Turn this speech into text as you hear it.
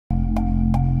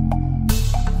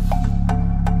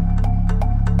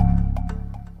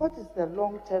the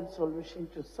long-term solution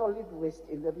to solid waste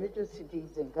in the major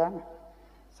cities in Ghana,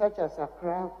 such as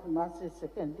Accra, Kumasi,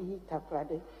 Sekondi,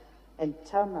 Takoradi, and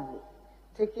Tamale,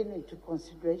 taking into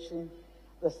consideration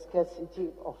the scarcity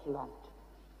of land?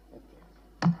 Thank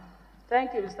you.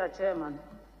 Thank you, Mr. Chairman.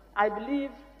 I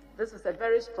believe this is a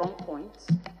very strong point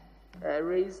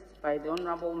raised by the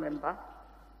honorable member.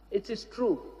 It is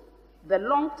true. The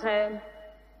long-term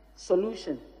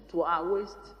solution to our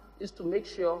waste is to make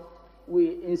sure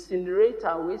we incinerate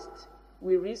our waste,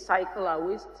 we recycle our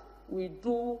waste, we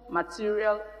do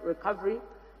material recovery,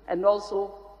 and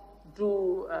also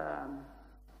do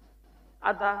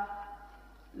other.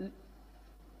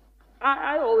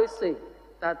 I always say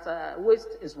that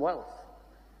waste is wealth.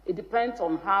 It depends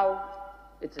on how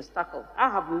it is tackled. I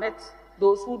have met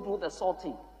those who do the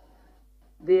sorting.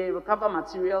 They recover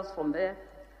materials from there,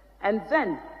 and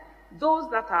then those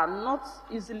that are not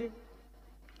easily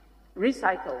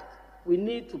recycled, we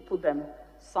need to put them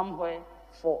somewhere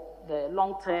for the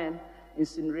long-term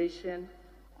incineration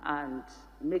and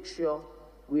make sure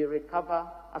we recover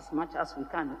as much as we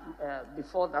can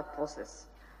before that process.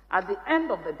 At the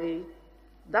end of the day,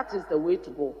 that is the way to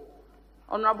go.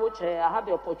 Honorable Chair, I had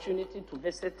the opportunity to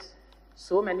visit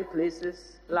so many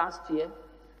places last year.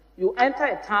 You enter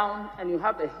a town and you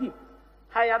have a heap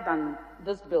higher than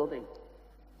this building.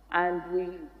 And we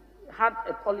had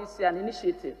a policy and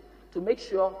initiative to make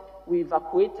sure we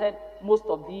evacuated most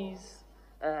of these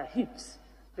heaps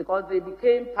because they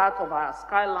became part of our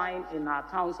skyline in our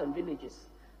towns and villages.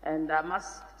 And I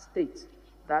must state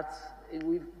that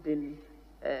we've been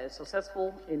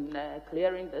successful in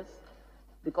clearing this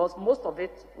because most of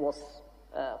it was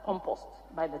compost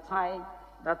by the time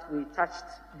that we touched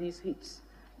these heaps.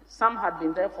 Some had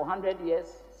been there for 100 years,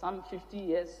 some 50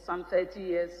 years, some 30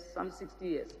 years, some 60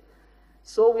 years.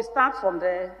 So we start from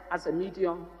there as a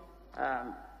medium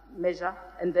measure,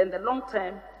 and then the long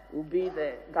term will be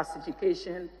the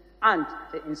gasification and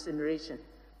the incineration.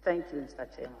 Thank you, Mr.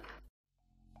 Chairman.